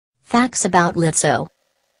Facts about Lizzo.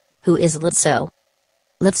 Who is Lizzo?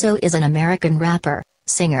 Lizzo is an American rapper,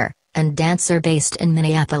 singer, and dancer based in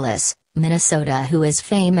Minneapolis, Minnesota, who is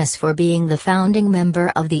famous for being the founding member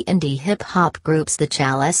of the indie hip-hop groups The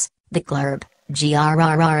Chalice, The Clerb,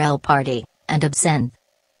 Grrrl Party, and Absynthe.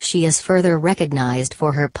 She is further recognized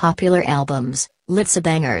for her popular albums,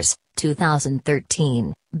 Lizzobangers,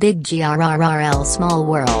 2013, Big Grrrl Small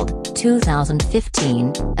World,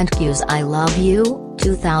 2015, and Q's I Love You,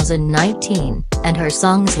 2019, and her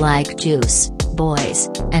songs like Juice, Boys,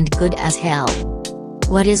 and Good as Hell.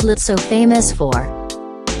 What is Lizzo famous for?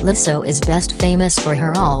 Lizzo is best famous for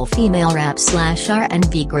her all-female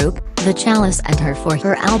rap/R&B group, The Chalice, and for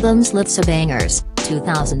her albums Lizzobangers,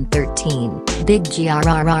 2013, Big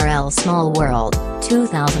Grrrl Small World,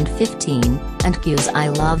 2015, and Q's I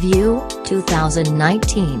Love You,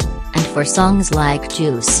 2019, and for songs like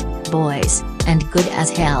Juice, Boys, and Good as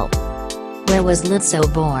Hell. Where was Lizzo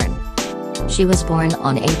born? She was born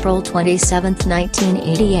on April 27,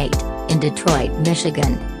 1988, in Detroit,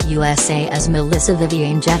 Michigan, USA as Melissa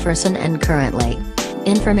Viviane Jefferson, and currently,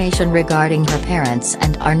 information regarding her parents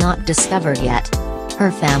are not discovered yet.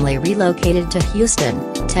 Her family relocated to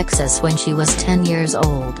Houston, Texas when she was 10 years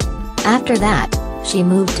old. After that, she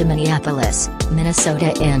moved to Minneapolis,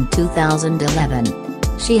 Minnesota in 2011.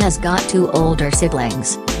 She has got 2 older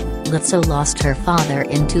siblings. Lizzo lost her father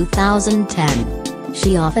in 2010.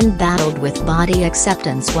 She often battled with body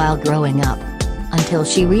acceptance while growing up. Until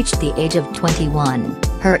she reached the age of 21,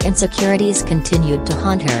 her insecurities continued to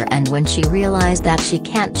haunt her, and when she realized that she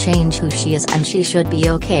can't change who she is and she should be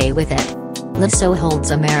okay with it. Lizzo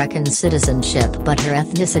holds American citizenship, but her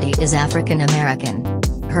ethnicity is African American.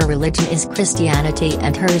 Her religion is Christianity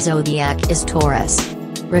and her zodiac is Taurus.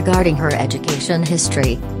 Regarding her education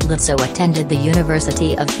history, Lizzo attended the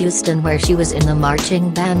University of Houston, where she was in the marching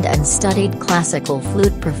band and studied classical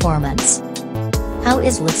flute performance. How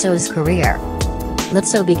is Lizzo's career?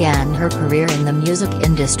 Lizzo began her career in the music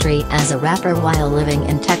industry as a rapper while living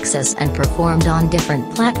in Texas and performed on different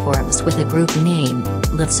platforms with a group name,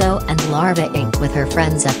 Lizzo and Larva Inc. with her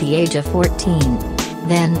friends at the age of 14.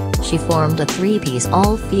 Then, she formed a 3-piece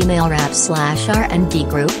all-female rap/R&B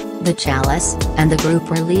group, The Chalice, and the group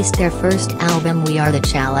released their first album We Are The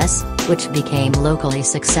Chalice, which became locally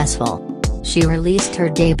successful. She released her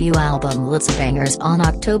debut album Lizzobangers on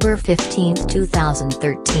October 15,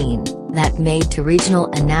 2013, that made to regional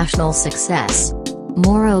and national success.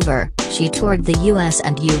 Moreover, she toured the US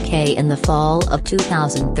and UK in the fall of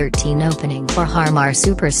 2013, opening for Harmar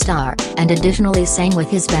Superstar, and additionally sang with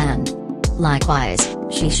his band. Likewise,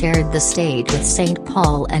 she shared the stage with St.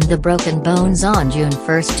 Paul and the Broken Bones on June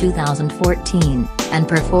 1, 2014, and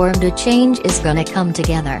performed A Change Is Gonna Come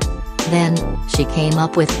Together. Then, she came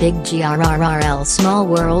up with Big Grrrl Small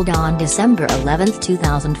World on December 11,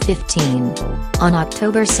 2015. On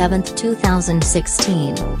October 7,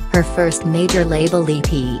 2016, her first major label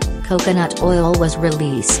EP, Coconut Oil, was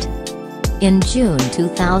released. In June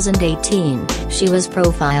 2018, she was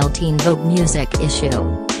profiled Teen Vogue music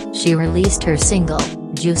issue. She released her single,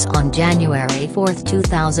 Juice, on January 4,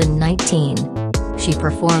 2019. She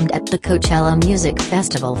performed at the Coachella Music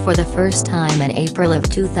Festival for the first time in April of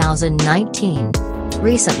 2019.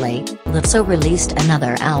 Recently, Lizzo released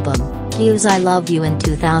another album, Q's I Love You, in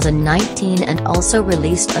 2019, and also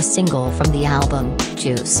released a single from the album,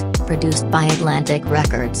 Juice, produced by Atlantic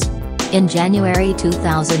Records. In January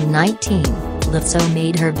 2019, Lizzo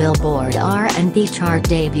made her Billboard R&B chart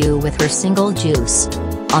debut with her single Juice.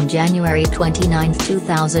 On January 29,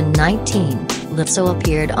 2019, Lizzo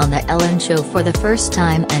appeared on The Ellen Show for the first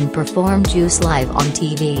time and performed Juice live on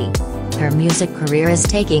TV. Her music career is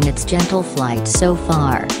taking its gentle flight so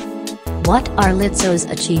far. What are Lizzo's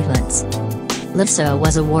achievements? Lizzo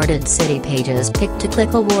was awarded City Page's Pick to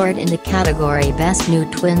Click Award in the category Best New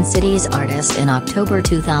Twin Cities Artist in October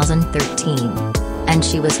 2013. And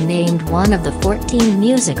she was named one of the 14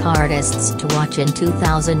 music artists to watch in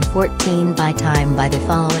 2014 by Time by the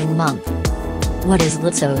following month. What is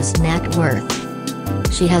Lizzo's net worth?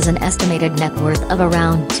 She has an estimated net worth of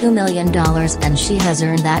around $2 million, and she has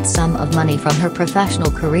earned that sum of money from her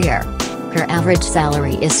professional career. Her average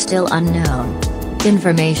salary is still unknown.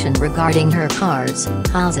 Information regarding her cars,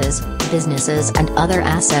 houses, businesses and other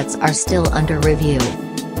assets are still under review.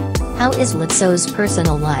 How is Lizzo's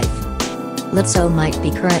personal life? Lizzo might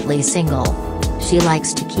be currently single. She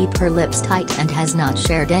likes to keep her lips tight and has not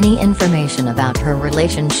shared any information about her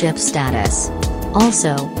relationship status.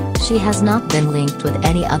 Also, she has not been linked with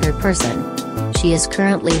any other person. She is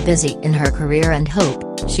currently busy in her career and hope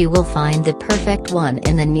she will find the perfect one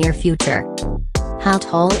in the near future. How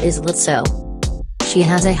tall is Lizzo? She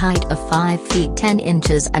has a height of 5 feet 10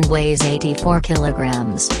 inches and weighs 84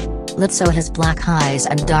 kilograms. Lizzo has black eyes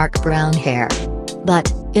and dark brown hair. But,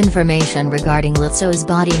 information regarding Lizzo's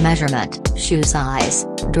body measurement, shoe size,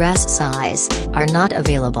 dress size, are not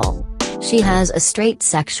available. She has a straight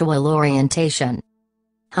sexual orientation.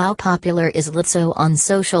 How popular is Lizzo on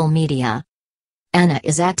social media? Anna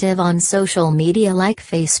is active on social media like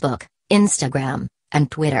Facebook, Instagram, and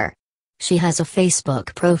Twitter. She has a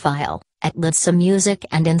Facebook profile, @Lizzo Music,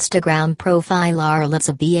 and Instagram profile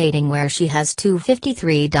 @Lizzobangers, where she has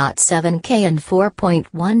 253.7K and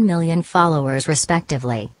 4.1 million followers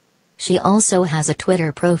respectively. She also has a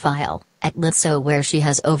Twitter profile, @Lizzo, where she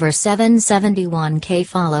has over 771K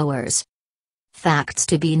followers. Facts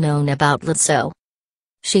to be known about Lizzo.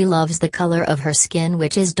 She loves the color of her skin,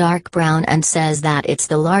 which is dark brown, and says that it's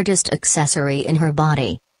the largest accessory in her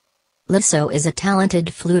body. Lizzo is a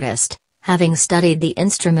talented flutist, having studied the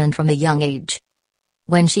instrument from a young age.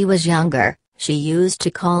 When she was younger, she used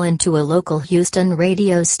to call into a local Houston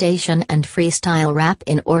radio station and freestyle rap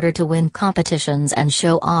in order to win competitions and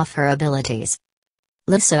show off her abilities.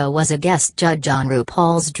 Lizzo was a guest judge on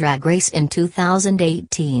RuPaul's Drag Race in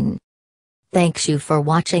 2018. Thanks you for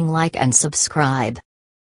watching. Like and subscribe.